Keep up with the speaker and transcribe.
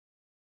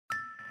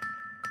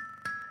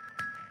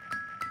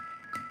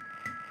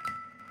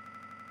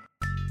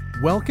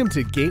Welcome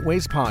to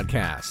Gateway's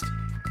podcast.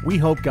 We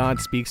hope God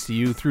speaks to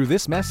you through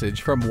this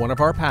message from one of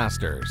our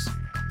pastors.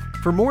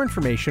 For more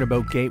information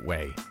about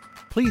Gateway,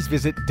 please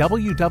visit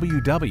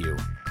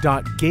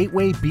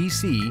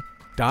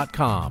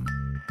www.gatewaybc.com.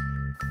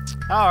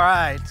 All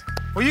right.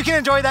 Well, you can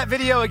enjoy that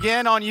video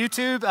again on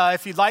YouTube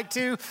if you'd like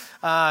to.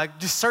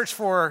 Just search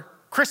for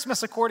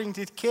Christmas According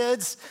to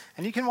Kids,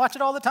 and you can watch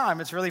it all the time.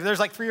 There's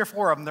like 3 or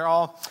 4 of them. They're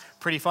all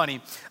pretty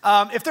funny.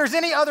 If there's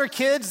any other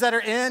kids that are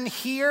in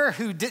here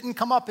who didn't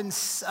come up and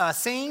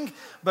sing,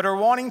 but are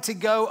wanting to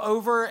go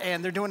over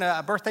and they're doing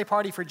a birthday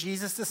party for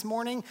Jesus this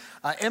morning,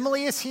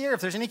 Emily is here.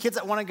 If there's any kids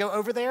that want to go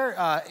over there,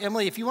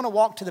 Emily, if you want to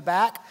walk to the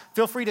back,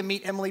 feel free to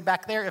meet Emily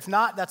back there. If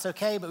not, that's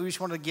okay, but we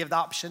just wanted to give the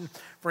option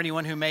for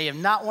anyone who may have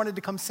not wanted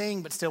to come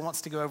sing, but still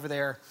wants to go over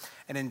there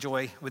and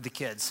enjoy with the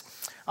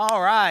kids.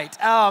 All right.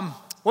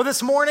 Well,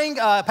 this morning,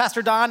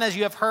 Pastor Don, as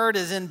you have heard,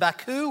 is in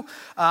Baku.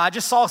 I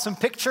just saw some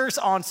pictures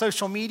on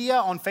social media,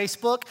 on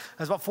Facebook.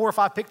 There's about 4 or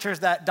 5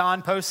 pictures that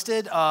Don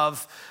posted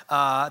of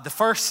the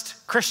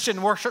first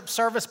Christian worship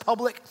service,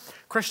 public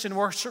Christian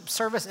worship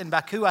service in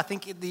Baku. I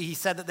think he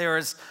said that there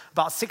was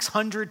about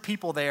 600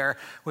 people there,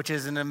 which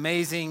is an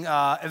amazing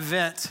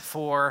event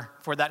for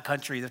that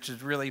country, which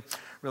is really,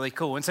 really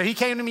cool. And so he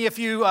came to me a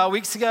few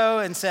weeks ago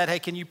and said, hey,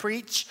 can you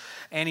preach?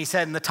 And he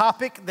said, and the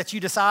topic that you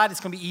decide,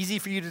 it's going to be easy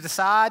for you to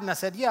decide. And I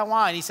said, yeah,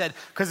 why? And he said,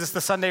 because it's the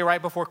Sunday right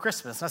before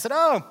Christmas. And I said,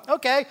 oh,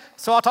 okay,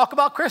 so I'll talk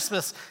about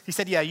Christmas. He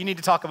said, yeah, you need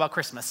to talk about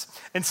Christmas.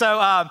 And so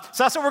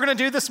that's what we're going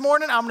to do this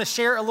morning. I'm going to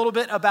share a little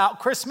bit about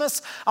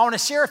Christmas. I want to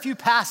share a few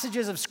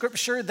passages of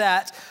Scripture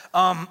that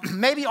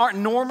maybe aren't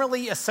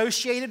normally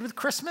associated with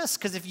Christmas,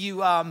 because if you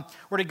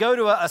were to go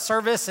to a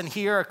service and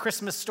hear a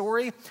Christmas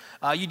story,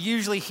 you'd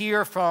usually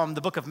hear from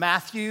the book of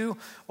Matthew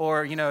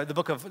or, the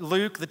book of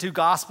Luke, the 2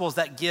 Gospels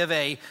that give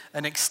an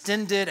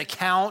extended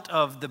account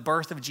of the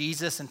birth of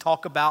Jesus and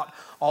talk about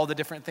all the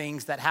different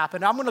things that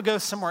happened. I'm going to go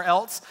somewhere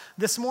else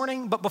this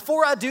morning, but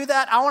before I do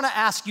that, I want to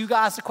ask you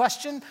guys a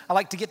question. I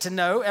like to get to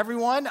know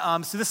everyone,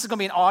 so this is going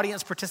to be an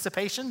audience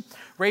participation.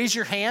 Raise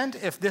your hand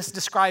if this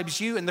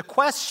describes you, and the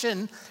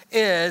question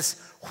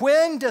is,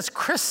 when does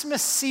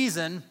Christmas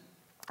season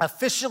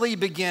officially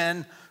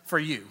begin for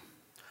you?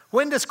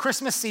 When does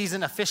Christmas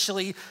season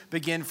officially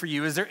begin for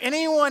you? Is there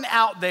anyone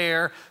out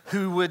there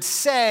who would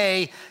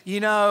say,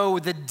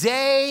 the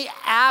day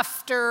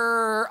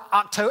after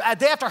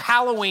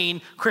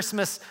Halloween,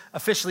 Christmas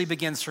officially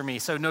begins for me?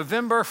 So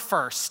November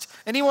 1st.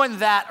 Anyone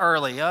that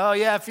early? Oh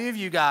yeah, a few of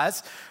you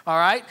guys. All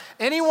right.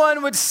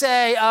 Anyone would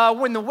say,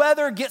 when the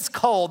weather gets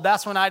cold,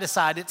 that's when I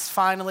decide it's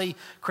finally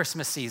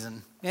Christmas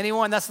season.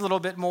 Anyone? That's a little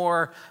bit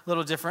more, a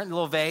little different, a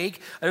little vague.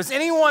 Does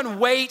anyone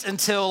wait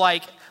until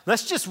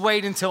let's just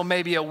wait until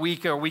maybe a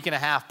week or a week and a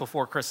half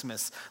before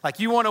Christmas?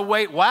 You want to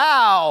wait,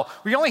 wow,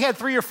 we only had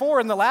 3 or 4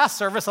 in the last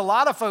service. A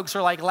lot of folks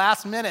are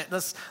last minute,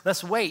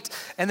 let's wait.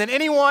 And then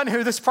anyone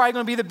who, this is probably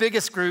going to be the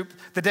biggest group,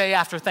 the day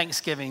after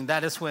Thanksgiving,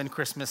 that is when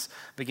Christmas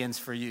begins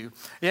for you.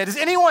 Yeah, does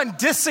anyone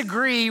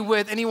disagree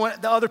with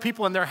the other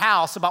people in their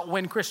house about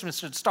when Christmas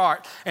should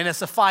start? And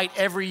it's a fight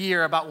every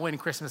year about when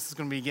Christmas is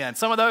going to begin.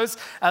 Some of those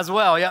as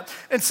well, yeah.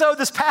 And so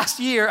this past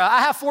year,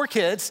 I have 4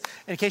 kids.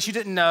 In case you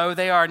didn't know,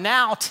 they are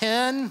now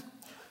 10,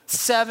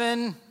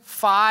 7,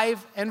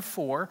 5, and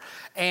 4.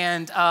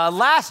 And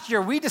last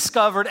year, we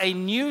discovered a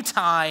new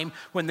time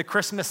when the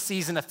Christmas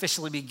season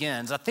officially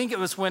begins. I think it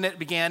was when it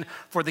began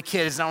for the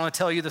kids, and I want to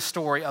tell you the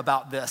story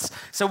about this.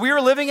 So we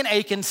were living in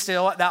Aiken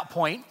still at that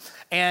point,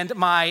 and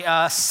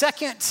my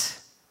second,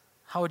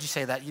 how would you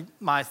say that?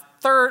 My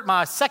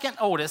second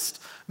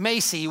oldest,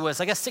 Macy, was,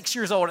 6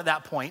 years old at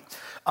that point.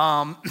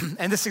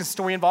 And this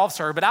story involves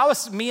her. But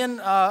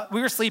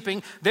we were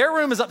sleeping. Their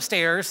room is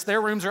upstairs. Their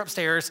rooms are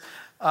upstairs.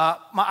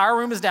 Our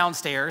room is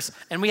downstairs.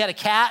 And we had a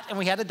cat and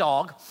we had a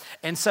dog.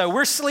 And so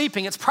we're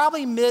sleeping. It's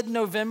probably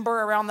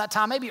mid-November around that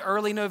time, maybe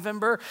early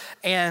November.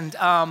 And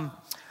I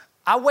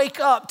wake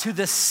up to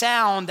this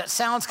sound that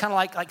sounds kind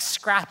of like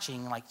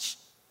scratching, like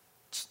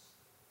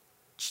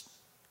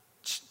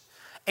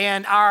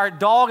and our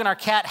dog and our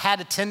cat had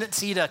a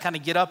tendency to kind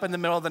of get up in the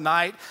middle of the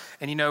night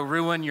and,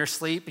 ruin your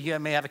sleep. You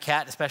may have a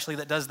cat especially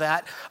that does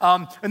that.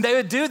 And they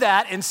would do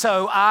that. And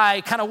so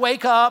I kind of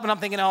wake up and I'm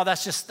thinking, oh,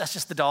 that's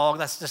just the dog.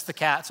 That's just the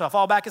cat. So I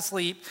fall back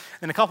asleep.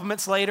 And a couple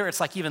minutes later,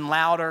 it's even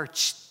louder.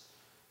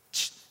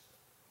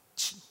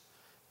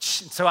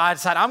 So I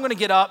decided I'm going to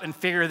get up and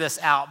figure this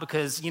out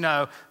because,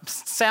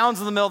 sounds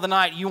in the middle of the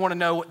night, you want to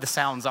know what the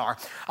sounds are.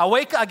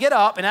 I get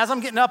up, and as I'm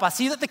getting up, I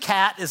see that the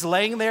cat is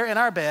laying there in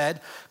our bed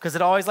because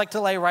it always likes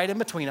to lay right in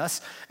between us.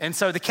 And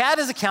so the cat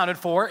is accounted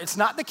for. It's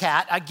not the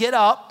cat. I get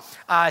up,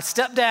 I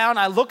step down,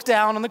 I look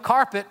down on the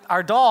carpet.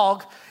 Our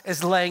dog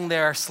is laying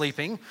there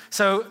sleeping.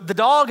 So the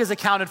dog is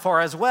accounted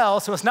for as well.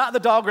 So it's not the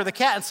dog or the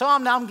cat. And so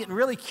I'm getting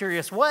really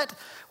curious. What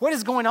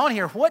is going on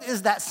here? What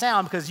is that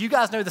sound? Because you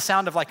guys know the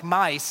sound of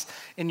mice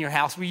in your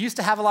house. We used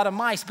to have a lot of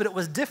mice, but it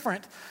was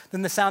different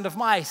than the sound of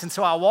mice. And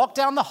so I walk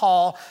down the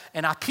hall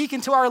and I peek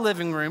into our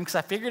living room because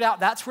I figured out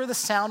that's where the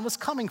sound was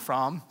coming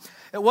from.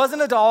 It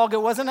wasn't a dog.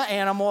 It wasn't an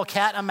animal, a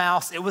cat, a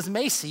mouse. It was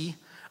Macy,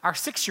 our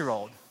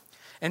 6-year-old.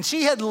 And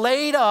she had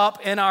laid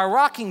up in our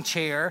rocking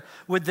chair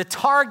with the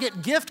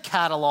Target gift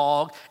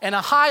catalog and a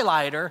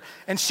highlighter,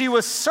 and she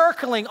was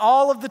circling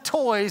all of the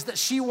toys that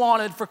she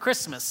wanted for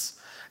Christmas.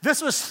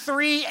 This was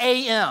 3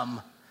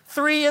 a.m.,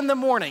 3 in the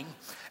morning.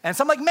 And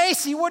so I'm like,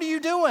 Macy, what are you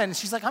doing?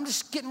 She's like, I'm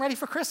just getting ready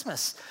for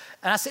Christmas.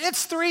 And I said,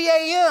 it's 3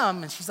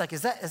 a.m. And she's like,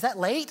 is that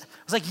late?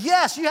 I was like,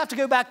 yes, you have to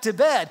go back to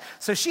bed.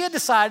 So she had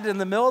decided in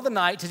the middle of the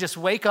night to just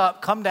wake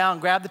up, come down,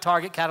 grab the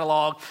Target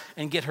catalog,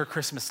 and get her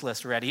Christmas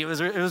list ready. It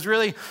was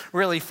really,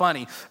 really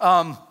funny.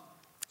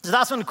 So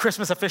that's when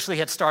Christmas officially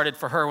had started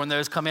for her when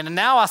those come in. And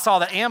now I saw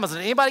that Amazon.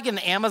 Anybody get an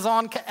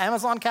Amazon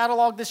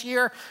catalog this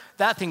year?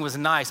 That thing was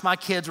nice. My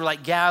kids were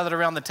like gathered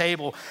around the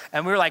table,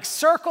 and we were like,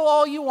 circle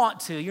all you want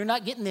to. You're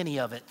not getting any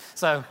of it.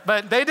 So,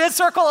 but they did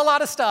circle a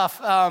lot of stuff.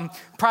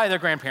 Probably their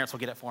grandparents will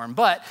get it for them.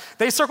 But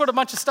they circled a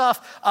bunch of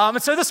stuff.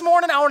 And so this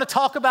morning I want to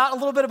talk about a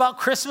little bit about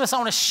Christmas. I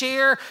want to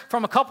share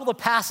from a couple of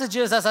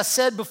passages. As I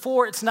said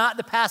before, it's not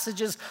the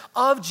passages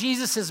of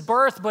Jesus'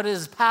 birth, but it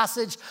is a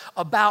passage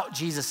about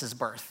Jesus'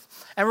 birth.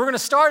 And we're going to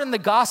start in the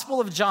Gospel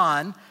of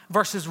John,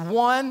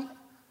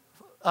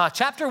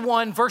 chapter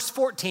 1, verse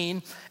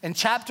 14, and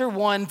chapter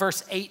 1,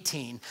 verse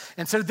 18.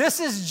 And so this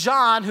is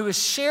John who is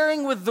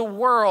sharing with the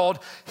world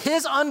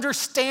his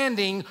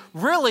understanding,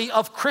 really,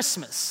 of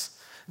Christmas.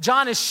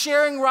 John is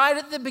sharing right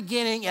at the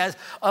beginning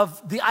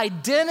of the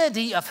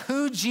identity of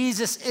who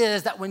Jesus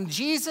is, that when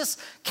Jesus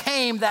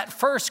came that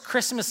first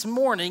Christmas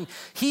morning,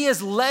 he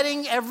is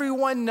letting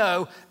everyone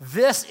know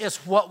this is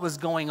what was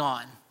going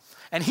on.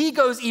 And he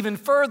goes even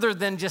further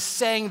than just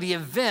saying the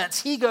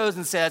events. He goes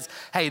and says,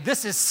 hey,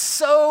 this is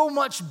so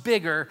much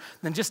bigger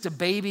than just a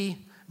baby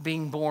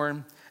being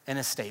born in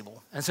a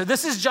stable. And so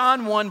this is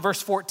John 1,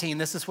 verse 14.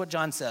 This is what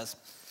John says.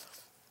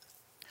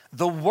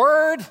 The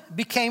Word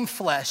became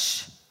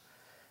flesh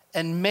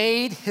and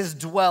made his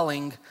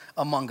dwelling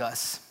among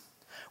us.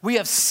 We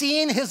have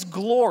seen his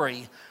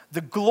glory,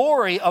 the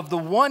glory of the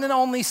one and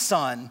only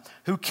Son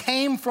who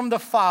came from the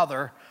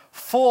Father,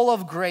 full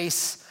of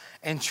grace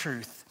and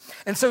truth.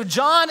 And so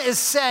John is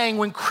saying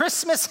when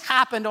Christmas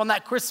happened on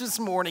that Christmas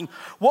morning,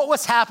 what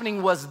was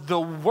happening was the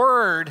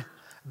Word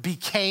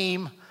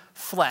became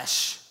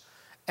flesh.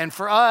 And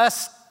for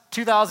us,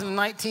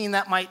 2019,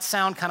 that might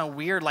sound kind of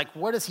weird. Like,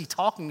 what is he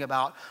talking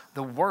about?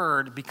 The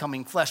Word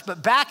becoming flesh.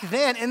 But back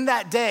then, in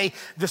that day,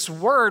 this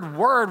word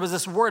was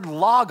this word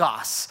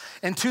logos.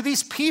 And to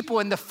these people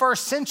in the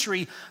first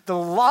century, the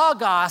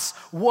logos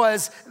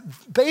was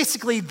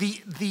basically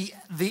the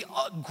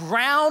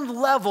ground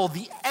level,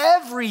 the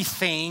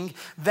everything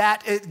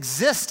that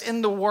exists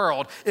in the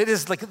world. It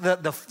is like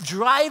the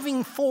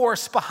driving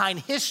force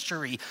behind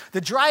history,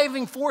 the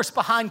driving force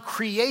behind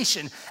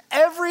creation.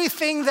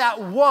 Everything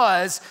that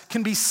was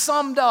can be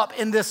summed up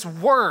in this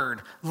word,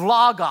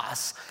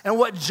 logos. And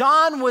what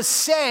John was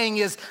saying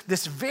is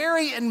this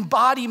very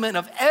embodiment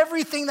of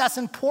everything that's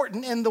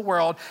important in the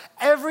world,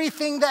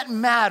 everything that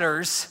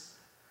matters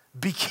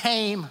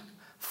became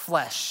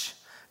flesh,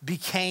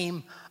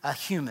 became a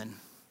human.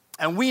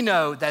 And we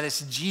know that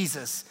it's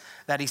Jesus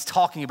that he's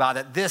talking about,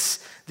 that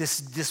this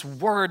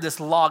word, this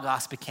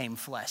logos became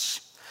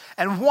flesh.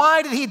 And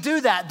why did he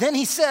do that? Then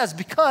he says,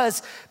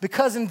 because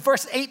in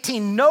verse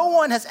 18, no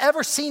one has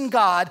ever seen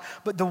God,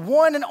 but the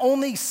one and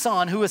only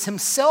Son, who is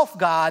himself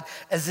God,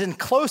 as in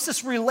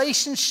closest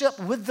relationship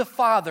with the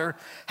Father,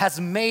 has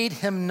made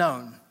him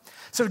known.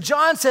 So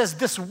John says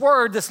this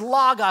word, this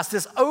logos,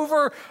 this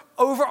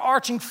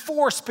overarching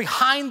force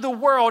behind the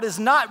world is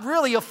not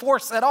really a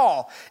force at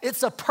all.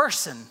 It's a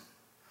person.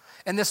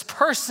 And this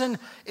person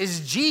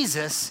is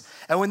Jesus.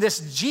 And when this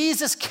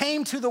Jesus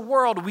came to the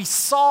world, we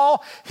saw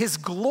his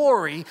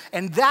glory,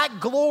 and that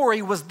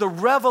glory was the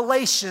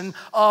revelation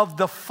of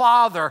the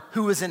Father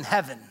who is in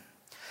heaven.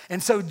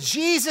 And so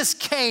Jesus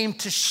came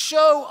to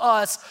show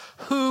us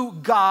who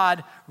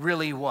God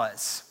really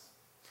was.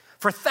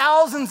 For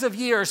thousands of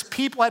years,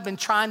 people had been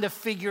trying to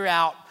figure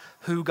out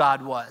who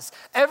God was.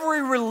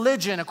 Every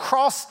religion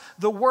across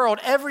the world,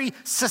 every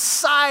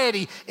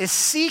society is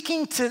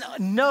seeking to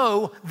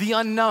know the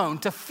unknown,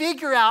 to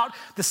figure out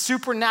the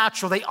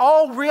supernatural. They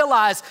all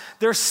realize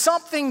there's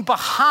something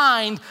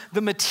behind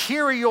the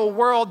material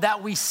world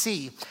that we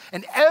see.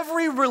 And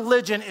every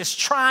religion is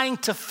trying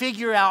to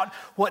figure out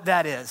what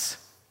that is.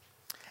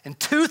 And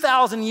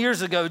 2,000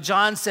 years ago,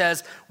 John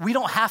says, we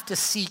don't have to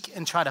seek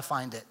and try to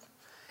find it.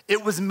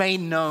 It was made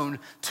known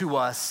to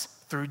us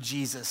through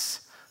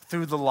Jesus,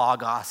 through the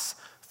Logos,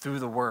 through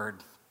the Word.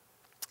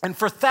 And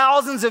for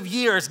thousands of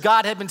years,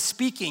 God had been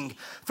speaking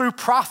through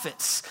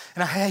prophets.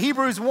 In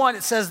Hebrews 1,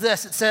 it says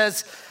this. It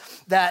says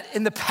that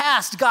in the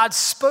past, God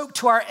spoke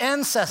to our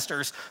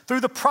ancestors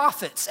through the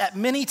prophets at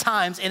many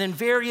times and in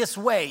various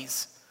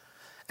ways.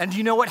 And do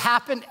you know what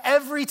happened?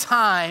 Every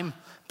time,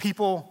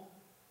 people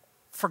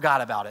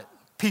forgot about it.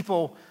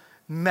 People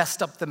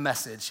messed up the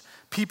message.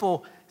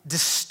 People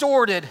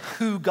distorted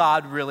who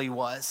God really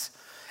was.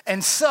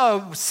 And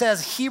so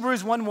says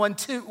Hebrews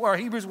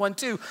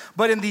 1:2,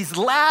 but in these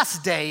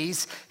last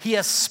days, he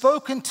has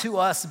spoken to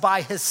us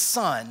by his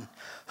Son,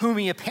 whom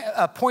he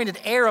appointed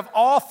heir of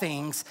all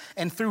things,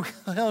 and through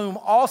whom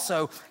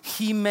also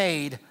he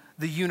made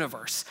the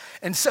universe.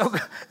 And so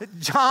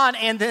John,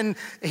 and then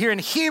here in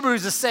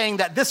Hebrews, is saying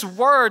that this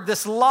word,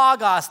 this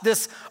logos,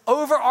 this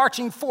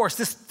overarching force,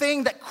 this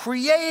thing that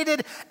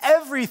created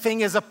everything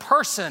is a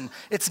person.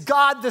 It's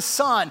God the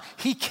Son.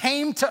 He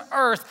came to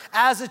earth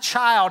as a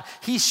child.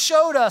 He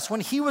showed us when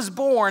he was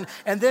born,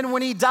 and then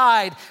when he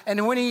died,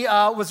 and when he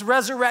was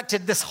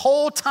resurrected, this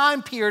whole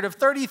time period of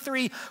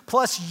 33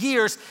 plus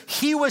years,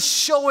 he was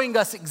showing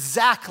us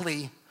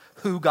exactly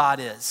who God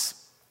is.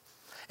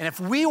 And if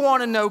we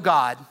want to know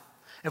God,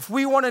 if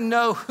we want to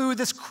know who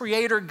this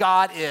creator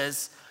God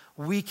is,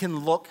 we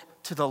can look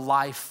to the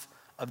life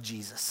of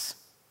Jesus.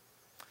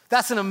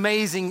 That's an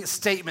amazing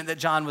statement that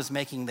John was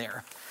making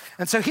there.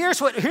 And so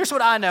here's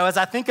what I know as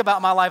I think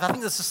about my life. I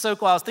think this is so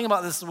cool. I was thinking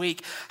about this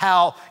week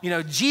how,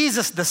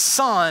 Jesus the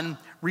Son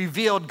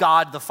revealed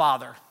God the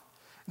Father.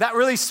 That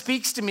really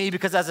speaks to me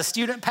because as a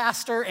student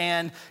pastor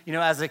and,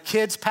 as a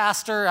kids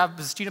pastor, I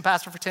was a student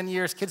pastor for 10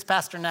 years, kids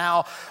pastor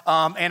now,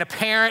 and a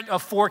parent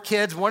of 4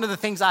 kids, one of the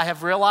things I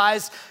have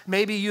realized,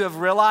 maybe you have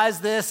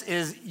realized this,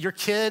 is your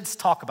kids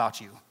talk about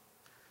you.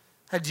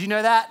 Did you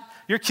know that?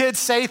 Your kids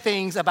say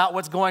things about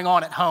what's going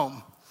on at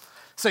home.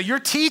 So your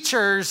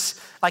teachers,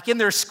 like in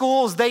their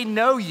schools, they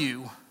know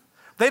you.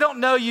 They don't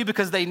know you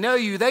because they know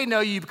you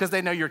because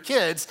they know your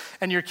kids,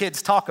 and your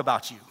kids talk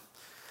about you.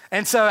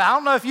 And so I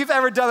don't know if you've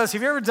ever done this.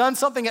 Have you ever done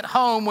something at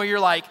home where you're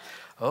like,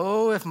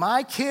 oh, if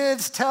my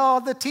kids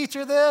tell the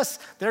teacher this,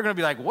 they're going to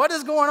be like, what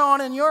is going on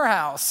in your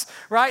house,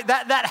 right?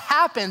 That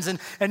happens.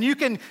 And you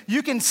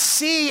can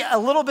see a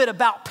little bit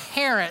about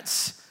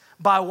parents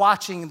by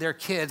watching their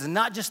kids, and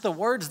not just the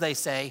words they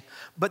say,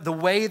 but the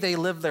way they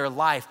live their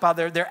life, by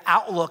their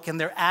outlook and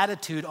their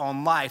attitude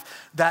on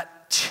life,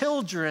 that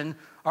children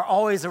are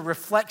always a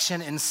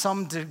reflection in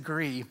some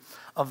degree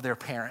of their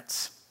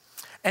parents.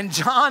 And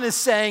John is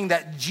saying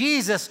that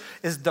Jesus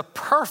is the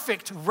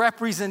perfect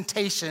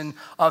representation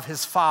of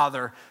his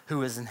Father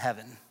who is in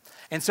heaven.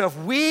 And so if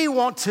we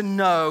want to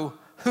know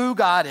who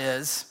God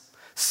is,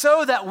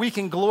 so that we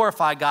can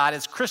glorify God,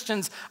 as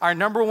Christians, our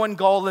number one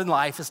goal in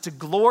life is to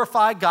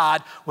glorify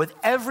God with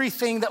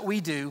everything that we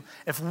do.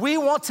 If we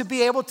want to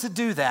be able to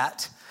do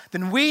that,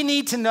 then we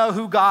need to know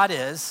who God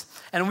is,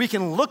 and we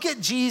can look at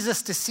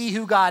Jesus to see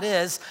who God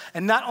is.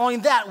 And not only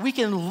that, we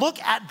can look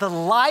at the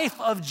life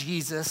of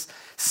Jesus,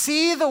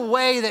 see the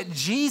way that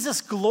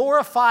Jesus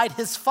glorified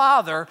his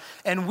Father,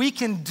 and we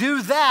can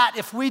do that.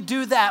 If we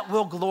do that,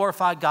 we'll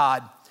glorify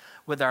God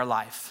with our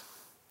life.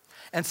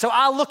 And so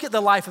I look at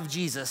the life of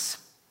Jesus,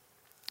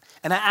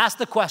 and I ask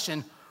the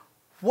question,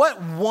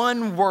 what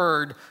one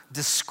word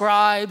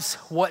describes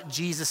what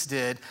Jesus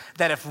did,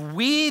 that if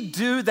we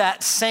do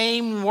that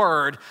same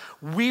word,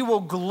 we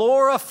will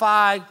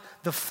glorify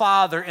the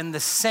Father in the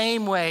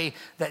same way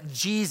that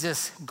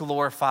Jesus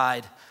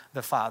glorified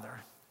the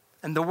Father?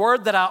 And the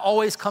word that I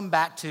always come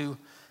back to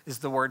is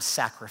the word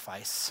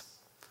sacrifice.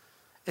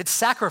 It's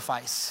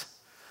sacrifice.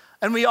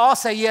 And we all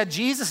say, yeah,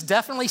 Jesus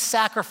definitely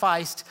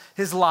sacrificed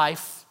his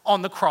life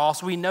on the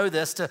cross. We know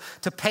this, to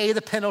pay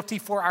the penalty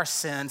for our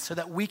sins so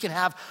that we can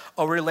have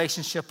a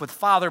relationship with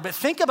Father. But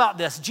think about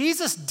this.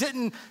 Jesus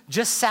didn't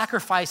just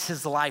sacrifice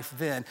his life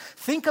then.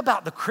 Think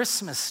about the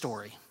Christmas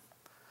story.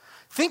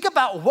 Think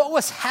about what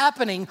was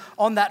happening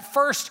on that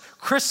first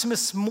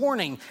Christmas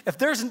morning. If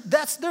there's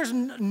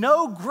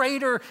no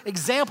greater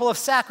example of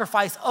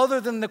sacrifice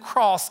other than the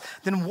cross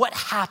than what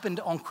happened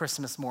on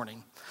Christmas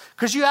morning.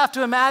 Because you have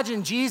to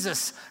imagine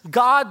Jesus,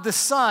 God the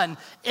Son,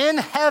 in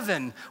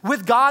heaven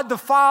with God the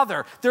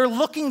Father. They're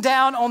looking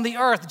down on the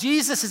earth.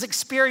 Jesus is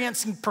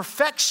experiencing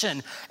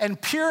perfection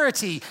and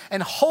purity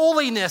and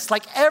holiness.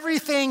 Like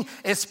everything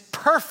is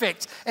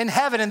perfect in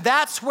heaven. And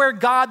that's where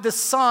God the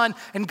Son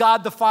and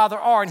God the Father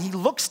are. And he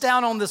looks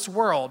down on this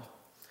world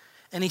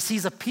and he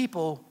sees a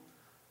people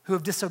who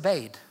have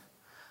disobeyed,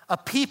 a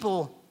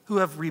people who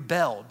have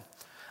rebelled.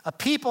 A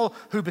people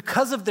who,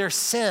 because of their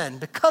sin,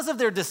 because of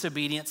their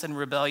disobedience and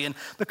rebellion,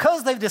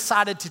 because they've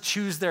decided to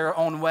choose their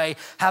own way,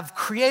 have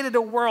created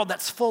a world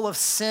that's full of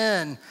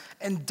sin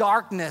and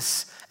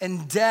darkness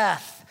and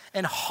death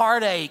and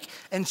heartache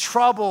and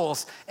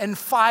troubles and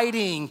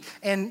fighting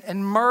and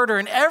murder.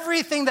 And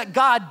everything that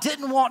God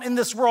didn't want in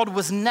this world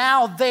was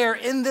now there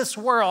in this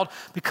world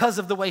because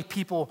of the way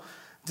people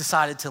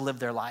decided to live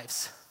their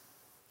lives.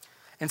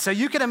 And so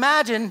you can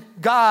imagine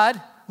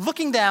God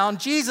looking down,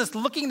 Jesus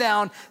looking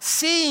down,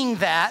 seeing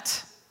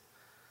that,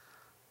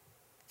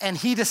 and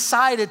he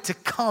decided to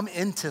come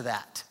into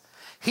that.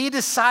 He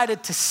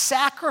decided to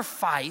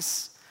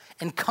sacrifice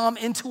and come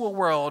into a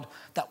world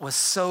that was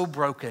so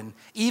broken,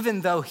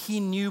 even though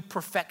he knew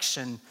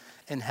perfection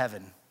in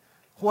heaven.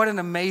 What an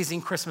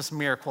amazing Christmas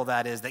miracle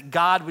that is, that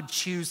God would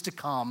choose to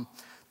come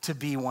to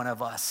be one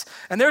of us.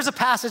 And there's a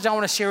passage I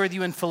want to share with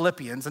you in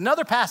Philippians,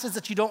 another passage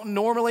that you don't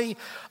normally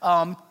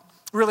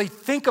really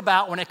think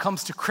about when it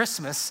comes to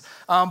Christmas.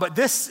 But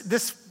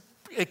this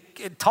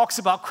it talks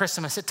about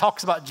Christmas. It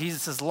talks about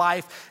Jesus'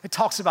 life. It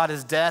talks about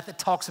his death. It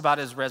talks about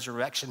his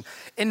resurrection.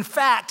 In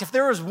fact, if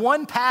there was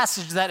one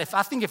passage that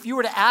if you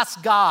were to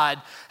ask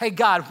God, hey,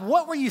 God,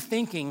 what were you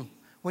thinking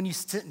when you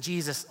sent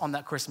Jesus on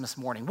that Christmas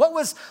morning? What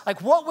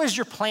was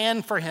your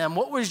plan for him?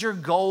 What was your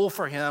goal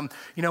for him?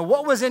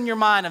 What was in your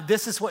mind of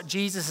this is what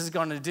Jesus is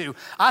going to do?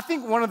 I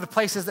think one of the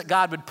places that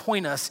God would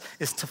point us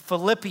is to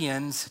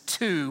Philippians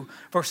 2,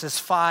 verses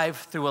 5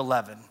 through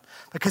 11.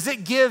 Because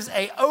it gives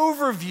an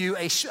overview,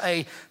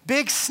 a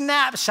big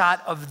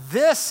snapshot of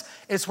this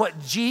is what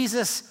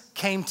Jesus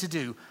came to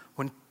do.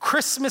 When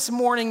Christmas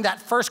morning,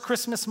 that first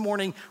Christmas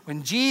morning,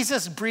 when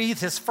Jesus breathed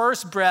his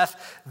first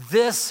breath,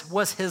 this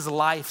was his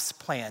life's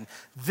plan.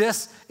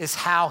 This is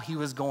how he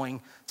was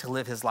going to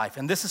live his life.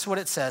 And this is what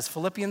it says,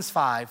 Philippians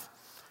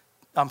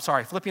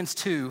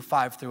 2,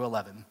 5 through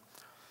 11.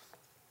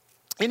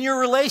 In your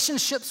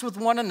relationships with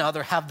one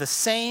another, have the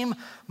same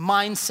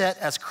mindset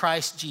as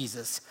Christ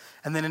Jesus.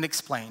 And then it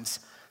explains,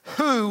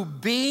 who,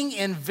 being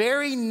in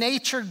very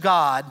nature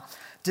God,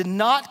 did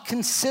not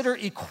consider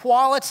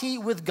equality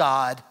with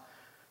God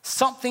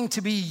something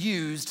to be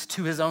used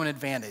to his own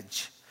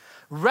advantage.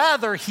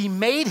 Rather, he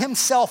made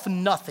himself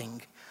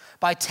nothing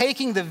by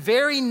taking the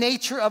very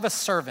nature of a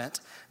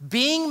servant,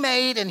 being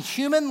made in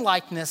human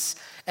likeness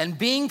and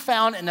being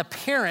found in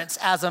appearance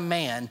as a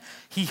man.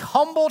 He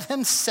humbled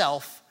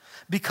himself,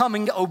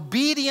 becoming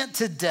obedient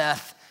to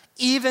death,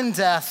 even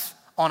death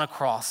on a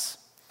cross.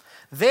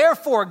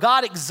 Therefore,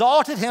 God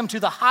exalted him to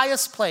the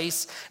highest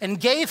place and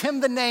gave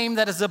him the name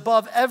that is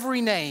above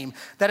every name,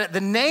 that at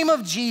the name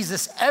of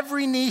Jesus,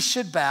 every knee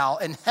should bow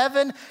in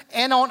heaven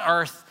and on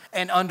earth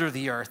and under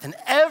the earth, and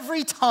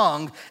every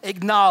tongue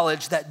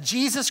acknowledge that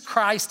Jesus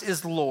Christ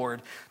is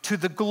Lord, to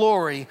the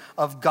glory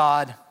of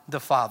God the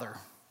Father.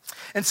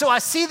 And so I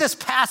see this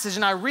passage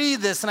and I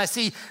read this and I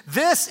see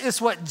this is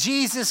what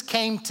Jesus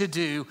came to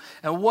do,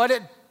 and what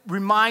it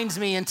reminds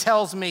me and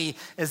tells me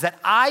is that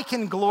I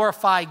can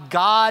glorify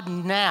God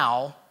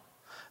now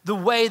the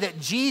way that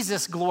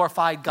Jesus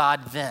glorified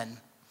God then.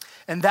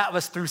 And that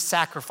was through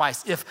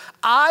sacrifice. If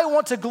I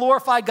want to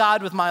glorify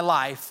God with my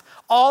life,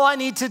 all I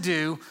need to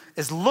do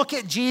is look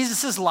at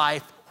Jesus'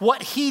 life.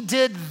 What he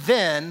did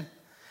then,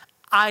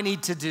 I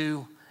need to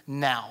do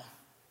now.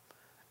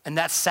 And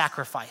that's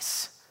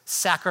sacrifice.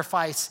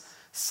 Sacrifice.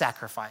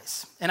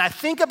 Sacrifice. And I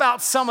think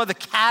about some of the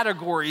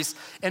categories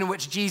in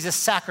which Jesus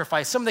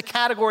sacrificed, some of the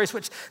categories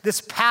which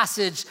this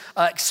passage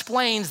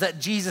explains that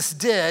Jesus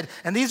did.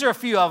 And these are a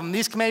few of them.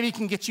 These maybe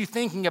can get you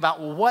thinking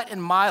about, well, what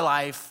in my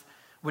life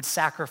would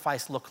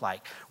sacrifice look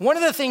like? One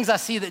of the things I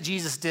see that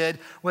Jesus did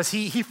was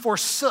he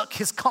forsook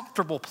his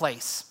comfortable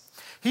place.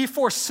 He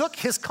forsook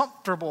his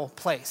comfortable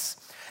place.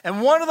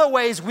 And one of the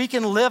ways we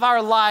can live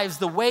our lives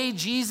the way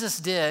Jesus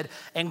did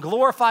and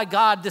glorify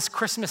God this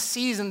Christmas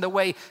season the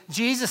way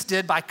Jesus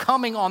did by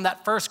coming on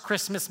that first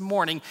Christmas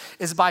morning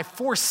is by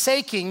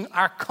forsaking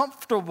our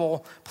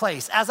comfortable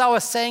place. As I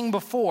was saying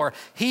before,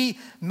 he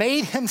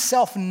made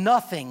himself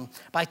nothing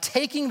by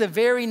taking the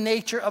very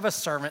nature of a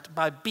servant,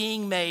 by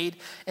being made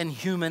in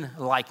human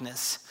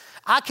likeness.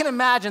 I can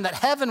imagine that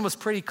heaven was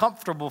pretty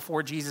comfortable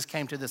before Jesus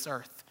came to this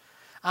earth.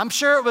 I'm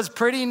sure it was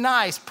pretty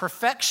nice.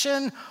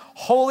 Perfection,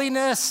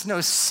 holiness,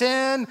 no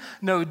sin,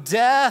 no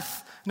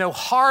death, no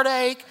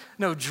heartache,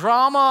 no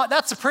drama.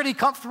 That's a pretty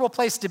comfortable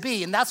place to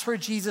be. And that's where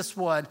Jesus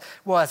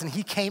was. And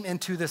he came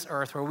into this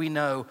earth where we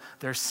know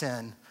there's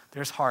sin,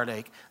 there's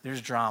heartache,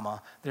 there's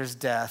drama, there's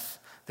death,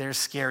 there's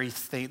scary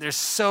things. There's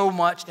so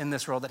much in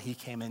this world that he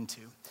came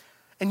into.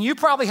 And you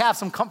probably have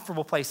some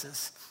comfortable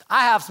places.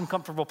 I have some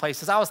comfortable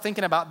places. I was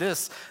thinking about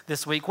this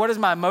week. What is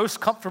my most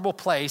comfortable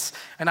place?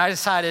 And I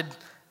decided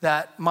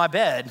that my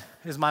bed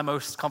is my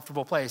most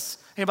comfortable place.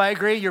 Anybody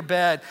agree? Your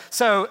bed.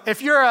 So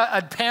if you're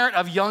a parent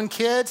of young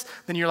kids,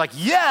 then you're like,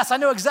 yes, I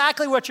know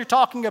exactly what you're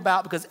talking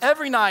about, because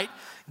every night,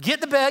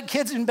 get the bed,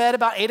 kids in bed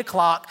about 8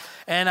 o'clock,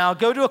 and I'll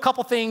go do a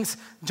couple things,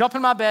 jump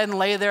in my bed and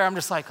lay there. I'm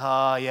just like,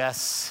 oh,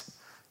 yes,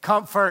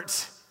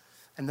 comfort.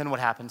 And then what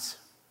happens?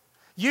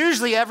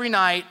 Usually every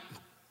night,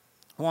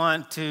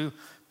 1, 2,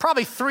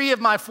 probably 3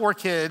 of my 4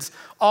 kids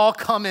all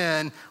come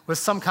in with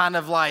some kind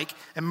of like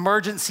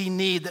emergency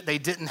need that they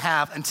didn't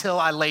have until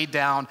I laid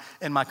down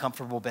in my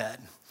comfortable bed.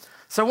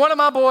 So one of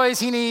my boys,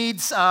 he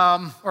needs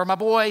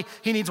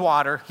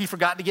water. He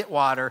forgot to get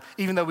water,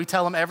 even though we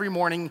tell him every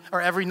morning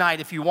or every night,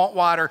 if you want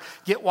water,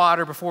 get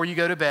water before you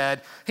go to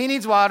bed. He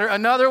needs water.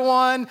 Another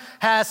one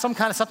has some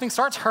kind of something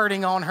starts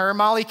hurting on her.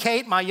 Molly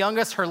Kate, my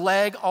youngest, her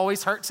leg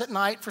always hurts at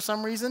night for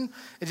some reason.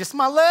 It's just,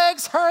 my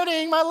leg's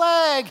hurting, my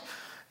leg.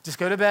 Just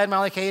go to bed,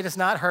 Molly Kate, it's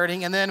not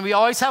hurting. And then we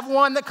always have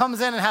one that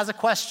comes in and has a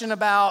question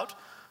about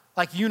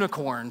like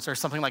unicorns or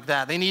something like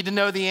that. They need to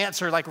know the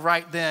answer like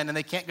right then, and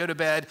they can't go to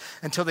bed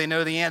until they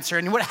know the answer.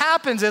 And what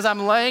happens is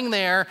I'm laying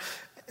there,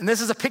 and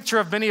this is a picture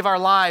of many of our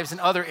lives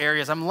in other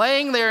areas. I'm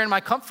laying there in my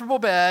comfortable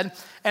bed,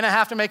 and I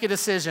have to make a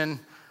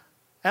decision.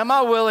 Am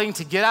I willing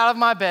to get out of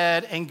my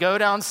bed and go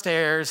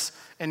downstairs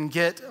and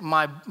get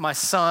my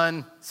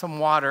son some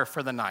water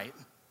for the night?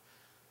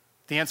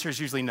 The answer is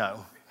usually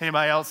no.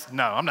 Anybody else?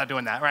 No, I'm not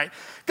doing that, right?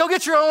 Go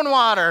get your own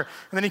water.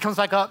 And then he comes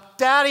back up,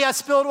 Daddy, I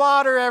spilled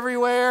water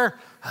everywhere.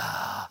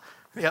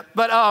 Yep.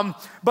 But am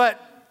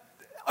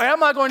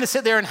I going to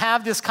sit there and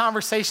have this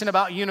conversation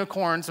about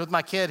unicorns with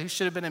my kid who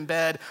should have been in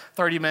bed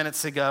 30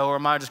 minutes ago? Or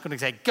am I just going to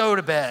say, go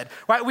to bed,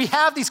 right? We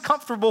have these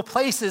comfortable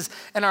places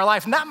in our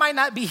life, and that might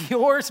not be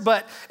yours,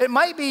 but it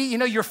might be,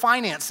 your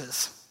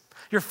finances.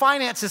 Your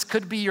finances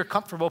could be your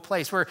comfortable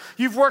place where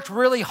you've worked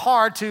really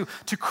hard to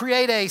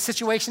create a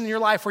situation in your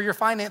life where your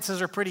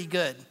finances are pretty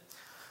good.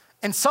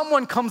 And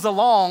someone comes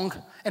along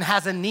and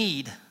has a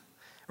need,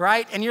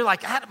 right? And you're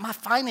like, my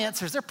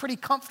finances, they're pretty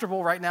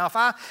comfortable right now.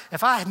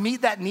 If I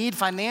meet that need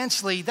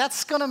financially,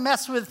 that's gonna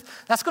mess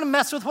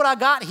with what I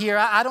got here.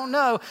 I don't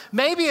know.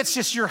 Maybe it's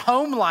just your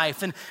home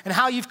life and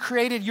how you've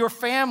created your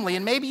family.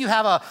 And maybe you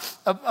have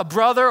a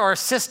brother or a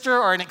sister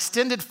or an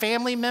extended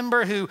family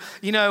member who,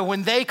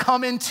 when they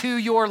come into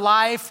your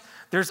life,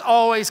 there's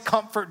always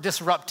comfort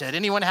disrupted.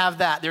 Anyone have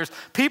that? There's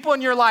people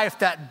in your life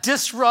that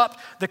disrupt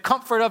the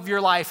comfort of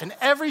your life. And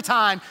every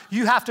time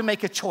you have to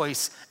make a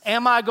choice.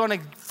 Am I going to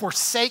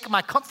forsake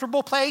my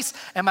comfortable place?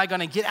 Am I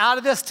going to get out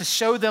of this to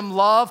show them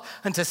love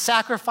and to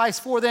sacrifice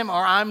for them?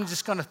 Or I'm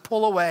just going to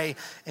pull away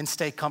and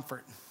stay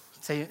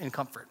in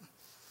comfort.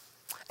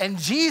 And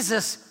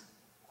Jesus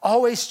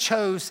always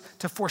chose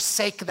to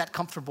forsake that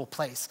comfortable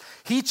place.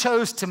 He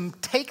chose to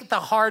take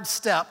the hard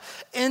step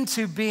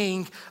into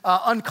being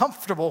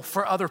uncomfortable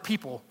for other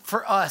people,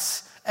 for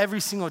us, every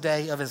single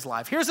day of his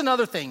life. Here's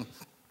another thing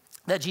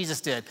that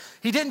Jesus did.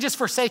 He didn't just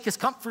forsake his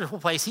comfortable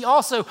place, he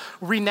also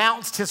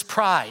renounced his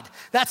pride.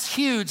 That's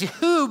huge.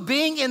 Who,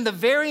 being in the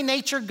very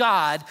nature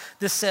God,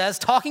 this says,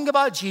 talking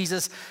about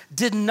Jesus,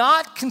 did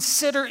not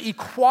consider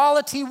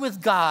equality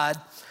with God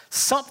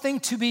something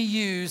to be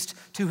used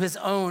to his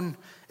own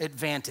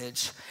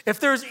advantage. If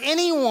there's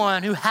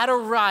anyone who had a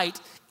right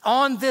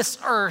on this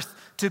earth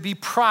to be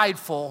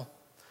prideful,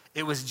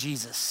 it was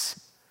Jesus.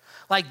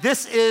 Like,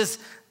 this is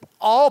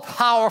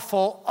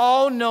all-powerful,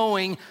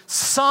 all-knowing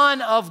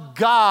Son of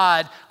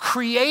God,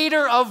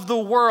 creator of the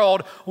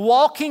world,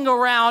 walking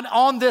around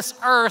on this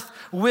earth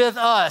with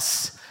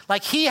us.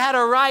 Like, he had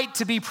a right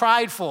to be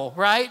prideful,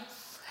 right?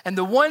 And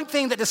the one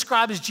thing that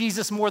describes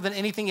Jesus more than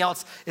anything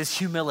else is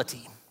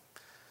humility.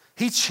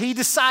 He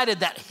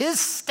decided that his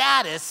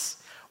status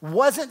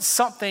wasn't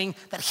something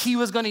that he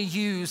was going to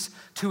use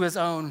to his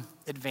own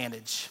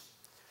advantage.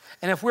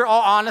 And if we're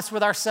all honest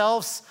with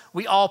ourselves,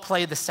 we all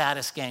play the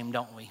status game,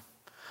 don't we?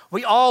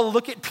 We all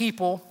look at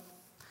people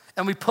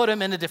and we put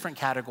them into different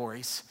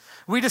categories.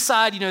 We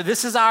decide,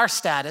 this is our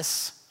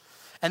status.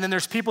 And then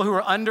there's people who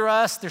are under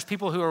us, there's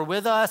people who are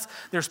with us,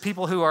 there's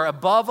people who are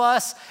above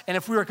us. And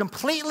if we were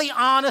completely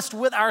honest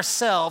with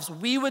ourselves,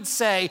 we would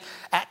say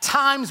at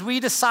times we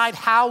decide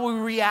how we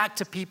react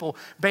to people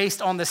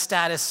based on the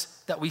status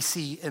that we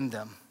see in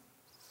them.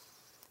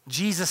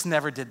 Jesus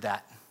never did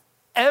that.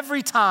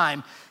 Every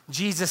time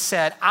Jesus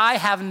said, I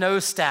have no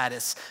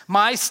status.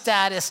 My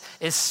status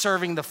is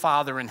serving the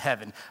Father in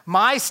heaven.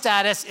 My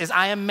status is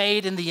I am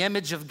made in the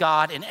image of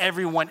God and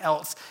everyone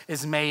else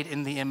is made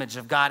in the image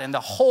of God. And the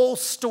whole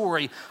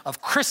story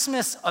of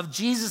Christmas, of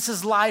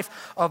Jesus'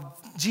 life, of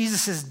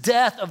Jesus'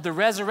 death, of the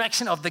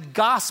resurrection, of the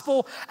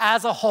gospel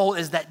as a whole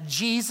is that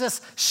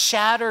Jesus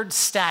shattered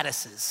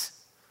statuses.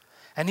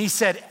 And he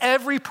said,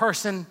 every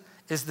person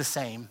is the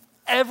same.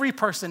 Every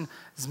person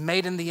is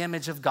made in the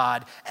image of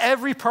God.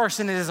 Every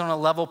person is on a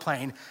level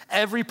plane.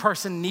 Every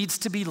person needs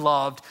to be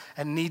loved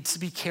and needs to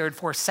be cared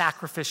for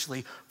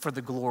sacrificially for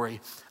the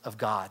glory of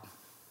God.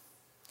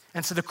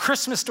 And so the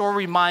Christmas story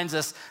reminds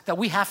us that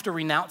we have to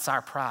renounce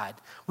our pride.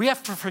 We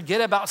have to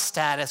forget about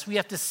status. We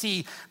have to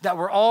see that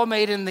we're all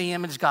made in the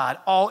image of God,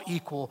 all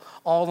equal,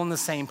 all on the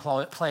same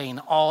plane,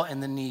 all in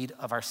the need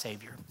of our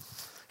Savior.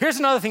 Here's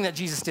another thing that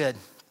Jesus did.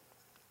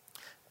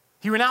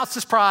 He renounced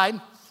his pride.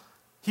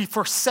 He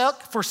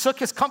forsook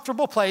his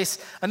comfortable place.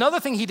 Another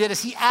thing he did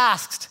is he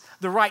asked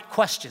the right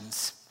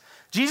questions.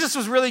 Jesus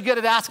was really good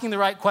at asking the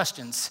right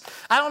questions.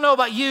 I don't know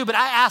about you, but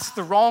I ask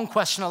the wrong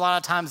question a lot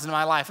of times in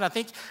my life, and I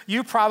think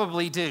you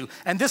probably do.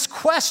 And this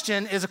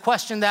question is a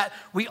question that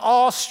we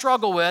all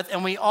struggle with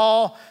and we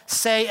all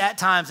say at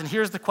times, and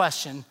here's the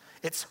question.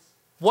 It's,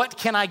 what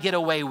can I get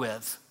away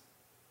with?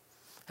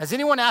 Has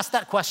anyone asked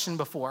that question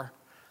before?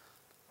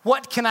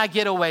 What can I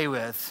get away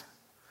with?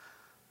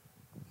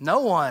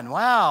 No one.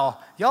 Wow.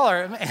 Y'all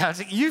are,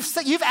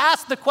 you've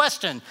asked the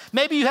question.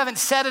 Maybe you haven't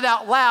said it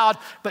out loud,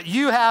 but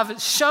you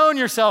have shown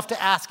yourself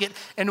to ask it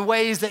in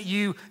ways that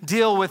you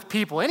deal with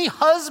people. Any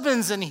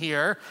husbands in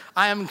here,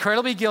 I am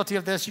incredibly guilty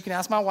of this. You can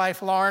ask my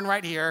wife, Lauren,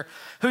 right here,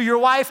 who your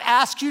wife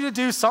asks you to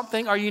do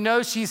something, or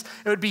it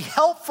would be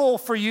helpful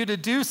for you to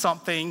do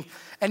something,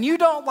 and you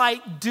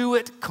don't do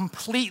it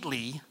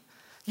completely.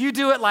 You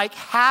do it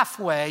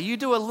halfway. You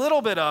do a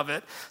little bit of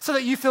it so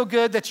that you feel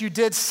good that you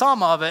did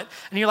some of it.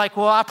 And you're like,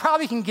 well, I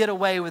probably can get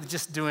away with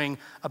just doing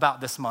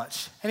about this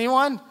much.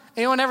 Anyone?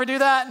 Anyone ever do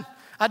that?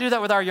 I do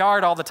that with our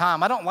yard all the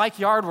time. I don't like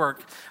yard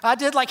work. I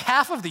did like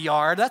half of the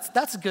yard.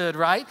 That's good,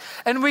 right?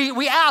 And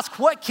we ask,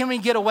 what can we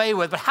get away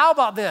with? But how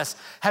about this?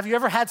 Have you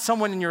ever had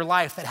someone in your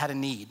life that had a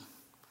need?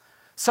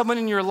 Someone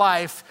in your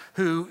life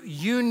who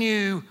you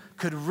knew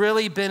could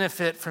really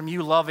benefit from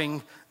you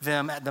loving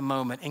them at the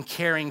moment and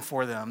caring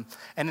for them.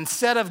 And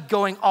instead of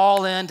going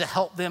all in to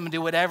help them and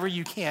do whatever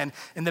you can,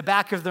 in the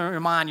back of your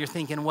mind, you're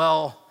thinking,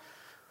 well,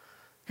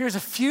 here's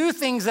a few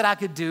things that I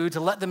could do to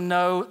let them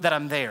know that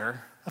I'm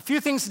there. A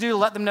few things to do to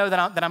let them know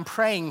that I'm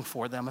praying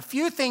for them. A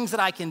few things that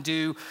I can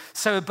do.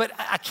 But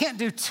I can't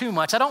do too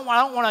much. I don't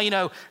want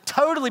to,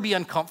 totally be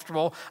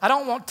uncomfortable. I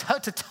don't want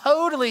to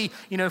totally,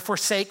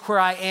 forsake where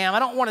I am. I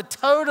don't want to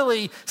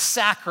totally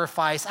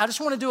sacrifice. I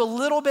just want to do a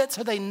little bit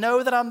so they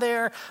know that I'm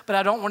there, but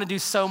I don't want to do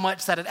so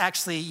much that it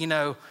actually,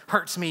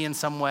 hurts me in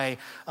some way.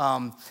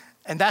 And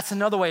that's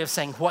another way of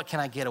saying, what can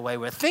I get away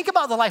with? Think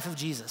about the life of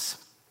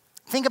Jesus.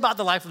 Think about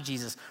the life of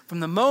Jesus. From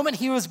the moment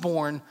he was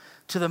born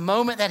to the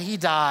moment that he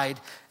died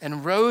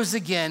and rose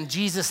again,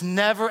 Jesus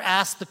never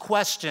asked the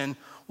question,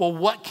 well,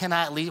 what can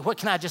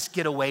I just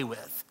get away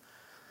with?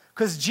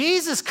 Because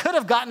Jesus could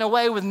have gotten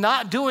away with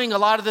not doing a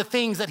lot of the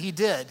things that he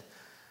did.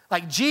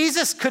 Like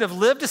Jesus could have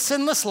lived a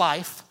sinless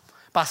life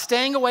by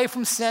staying away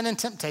from sin and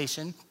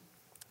temptation.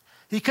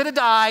 He could have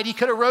died, he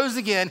could have rose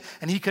again,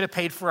 and he could have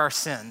paid for our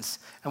sins,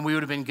 and we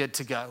would have been good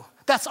to go.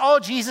 That's all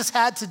Jesus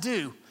had to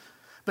do.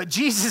 But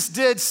Jesus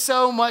did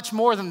so much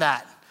more than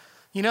that.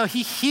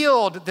 He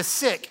healed the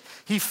sick.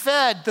 He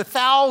fed the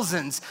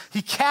thousands.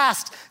 He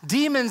cast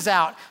demons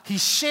out. He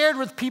shared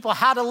with people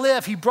how to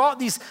live. He brought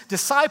these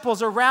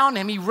disciples around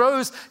him.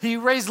 He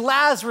raised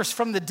Lazarus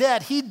from the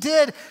dead. He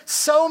did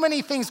so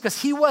many things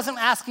because he wasn't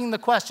asking the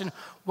question,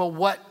 well,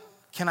 what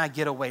can I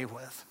get away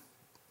with?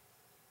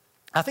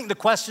 I think the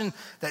question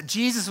that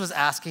Jesus was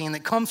asking and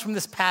that comes from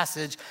this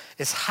passage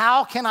is,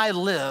 how can I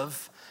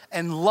live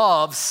and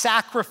love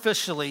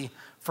sacrificially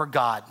for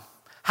God?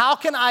 How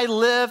can I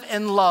live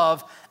and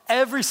love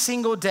every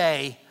single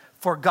day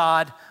for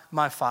God,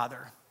 my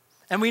Father?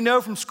 And we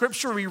know from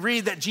Scripture, we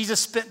read that Jesus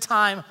spent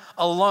time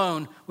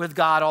alone with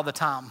God all the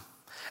time.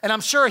 And I'm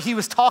sure he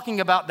was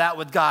talking about that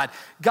with God.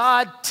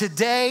 God,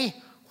 today,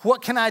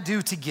 what can I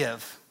do to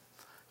give?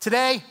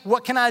 Today,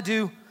 what can I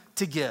do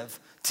to give?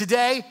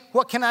 Today,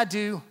 what can I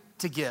do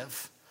to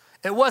give?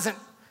 It wasn't,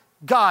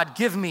 God,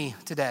 give me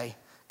today.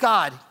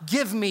 God,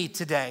 give me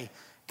today.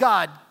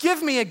 God,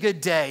 give me a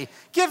good day.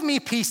 Give me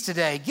peace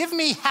today. Give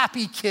me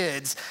happy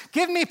kids.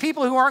 Give me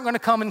people who aren't going to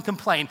come and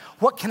complain.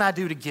 What can I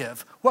do to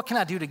give? What can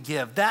I do to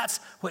give? That's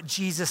what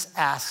Jesus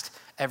asked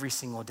every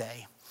single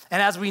day. And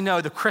as we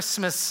know, the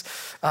Christmas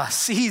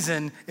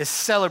season is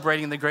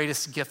celebrating the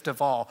greatest gift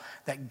of all,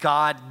 that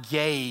God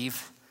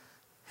gave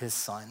his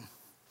son.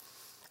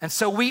 And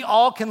so we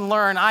all can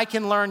learn, I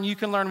can learn, you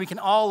can learn, we can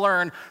all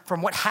learn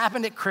from what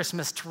happened at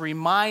Christmas to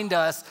remind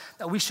us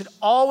that we should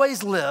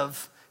always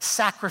live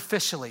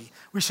sacrificially.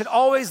 We should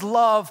always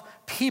love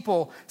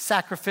people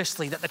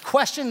sacrificially. That the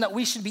question that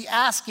we should be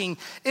asking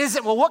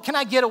isn't, well, what can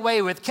I get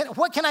away with?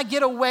 What can I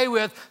get away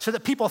with so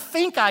that people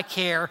think I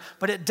care,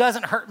 but it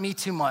doesn't hurt me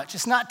too much?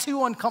 It's not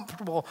too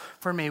uncomfortable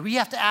for me. We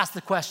have to ask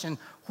the question,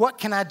 what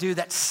can I do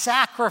that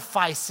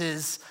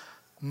sacrifices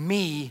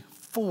me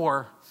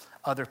for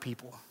other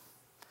people?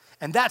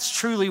 And that's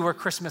truly where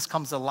Christmas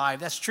comes alive.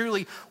 That's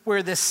truly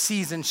where this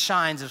season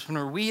shines, is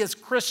when we as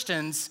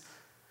Christians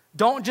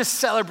don't just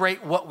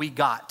celebrate what we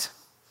got.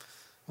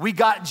 We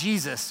got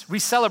Jesus. We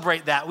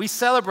celebrate that. We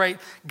celebrate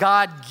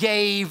God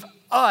gave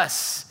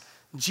us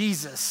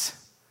Jesus.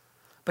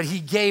 But he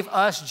gave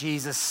us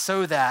Jesus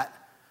so that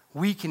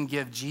we can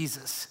give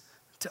Jesus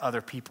to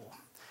other people.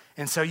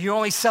 And so you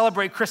only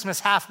celebrate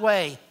Christmas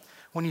halfway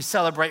when you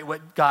celebrate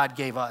what God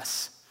gave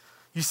us.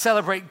 You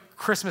celebrate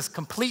Christmas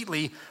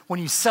completely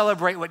when you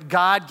celebrate what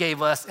God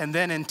gave us and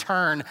then in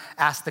turn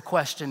ask the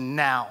question,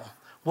 now,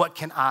 what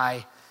can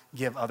I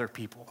give other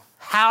people?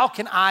 How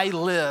can I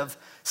live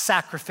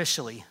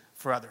sacrificially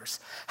for others?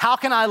 How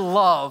can I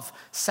love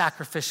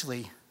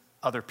sacrificially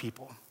other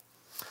people?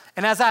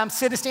 And as I'm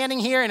standing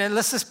here, and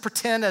let's just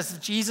pretend as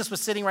if Jesus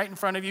was sitting right in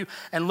front of you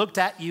and looked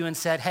at you and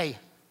said, hey,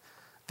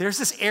 there's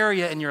this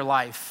area in your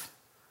life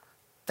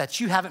that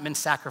you haven't been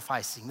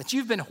sacrificing, that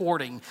you've been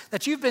hoarding,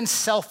 that you've been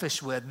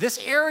selfish with. This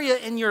area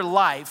in your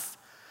life,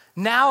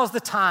 now is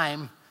the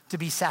time to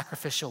be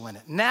sacrificial in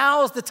it.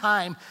 Now is the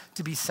time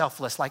to be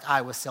selfless like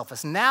I was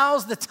selfless.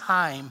 Now's the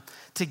time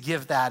to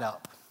give that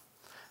up.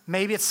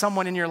 Maybe it's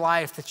someone in your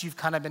life that you've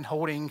kind of been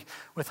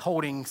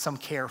withholding some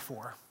care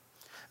for.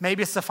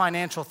 Maybe it's a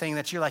financial thing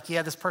that you're like,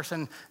 yeah, this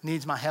person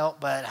needs my help,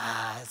 but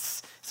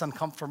it's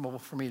uncomfortable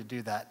for me to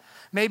do that.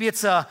 Maybe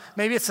it's a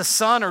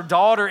son or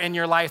daughter in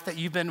your life that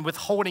you've been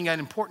withholding an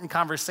important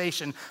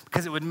conversation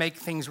because it would make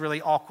things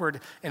really awkward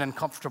and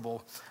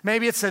uncomfortable.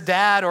 Maybe it's a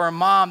dad or a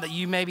mom that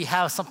you maybe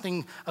have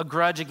a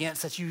grudge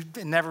against that you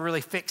never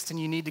really fixed and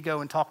you need to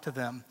go and talk to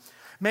them.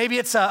 Maybe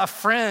it's a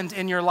friend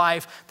in your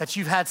life that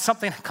you've had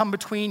something come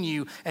between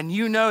you and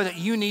you know that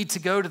you need to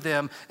go to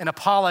them and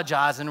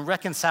apologize and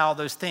reconcile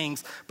those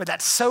things. But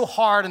that's so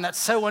hard and that's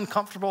so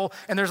uncomfortable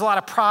and there's a lot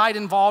of pride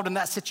involved in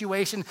that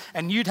situation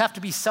and you'd have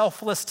to be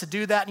selfless to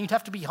do that and you'd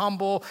have to be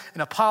humble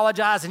and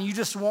apologize and you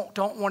just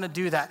don't want to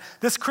do that.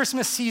 This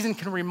Christmas season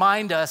can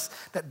remind us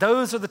that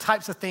those are the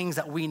types of things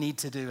that we need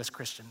to do as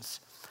Christians.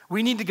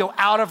 We need to go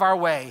out of our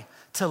way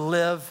to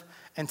live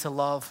and to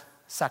love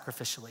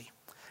sacrificially.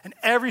 And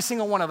every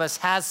single one of us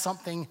has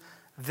something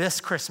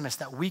this Christmas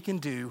that we can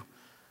do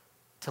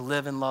to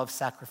live and love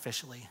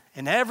sacrificially.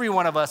 And every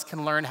one of us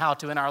can learn how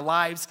to, in our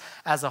lives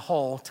as a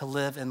whole, to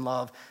live and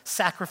love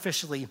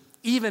sacrificially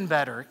even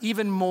better,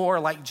 even more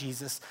like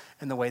Jesus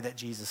in the way that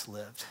Jesus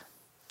lived.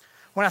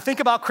 When I think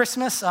about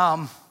Christmas,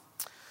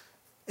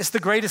 it's the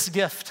greatest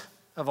gift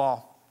of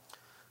all.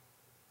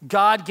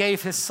 God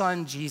gave his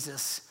son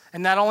Jesus.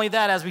 And not only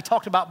that, as we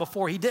talked about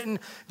before, he didn't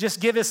just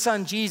give his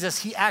son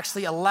Jesus, he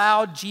actually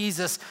allowed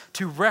Jesus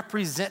to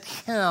represent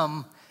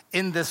him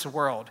in this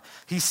world.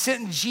 He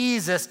sent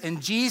Jesus,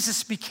 and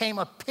Jesus became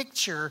a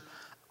picture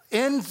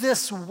in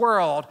this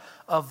world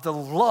of the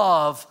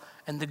love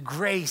and the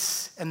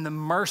grace and the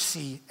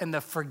mercy and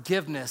the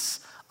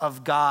forgiveness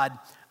of God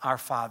our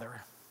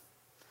Father.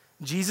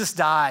 Jesus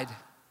died.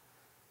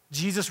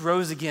 Jesus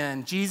rose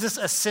again. Jesus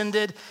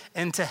ascended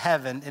into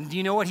heaven. And do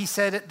you know what he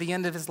said at the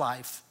end of his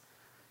life?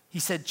 He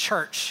said,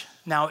 church,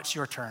 now it's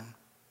your turn.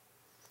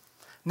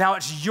 Now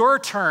it's your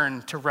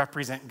turn to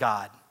represent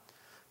God,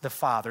 the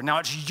Father. Now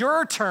it's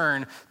your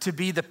turn to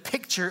be the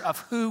picture of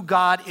who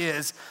God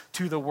is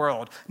to the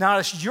world. Now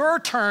it's your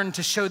turn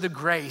to show the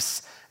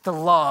grace, the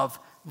love,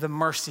 the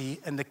mercy,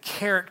 and the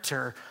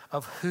character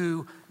of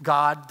who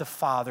God the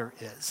Father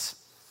is.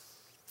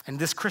 And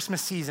this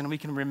Christmas season, we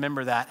can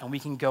remember that and we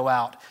can go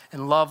out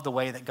and love the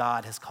way that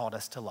God has called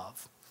us to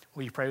love.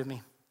 Will you pray with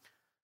me?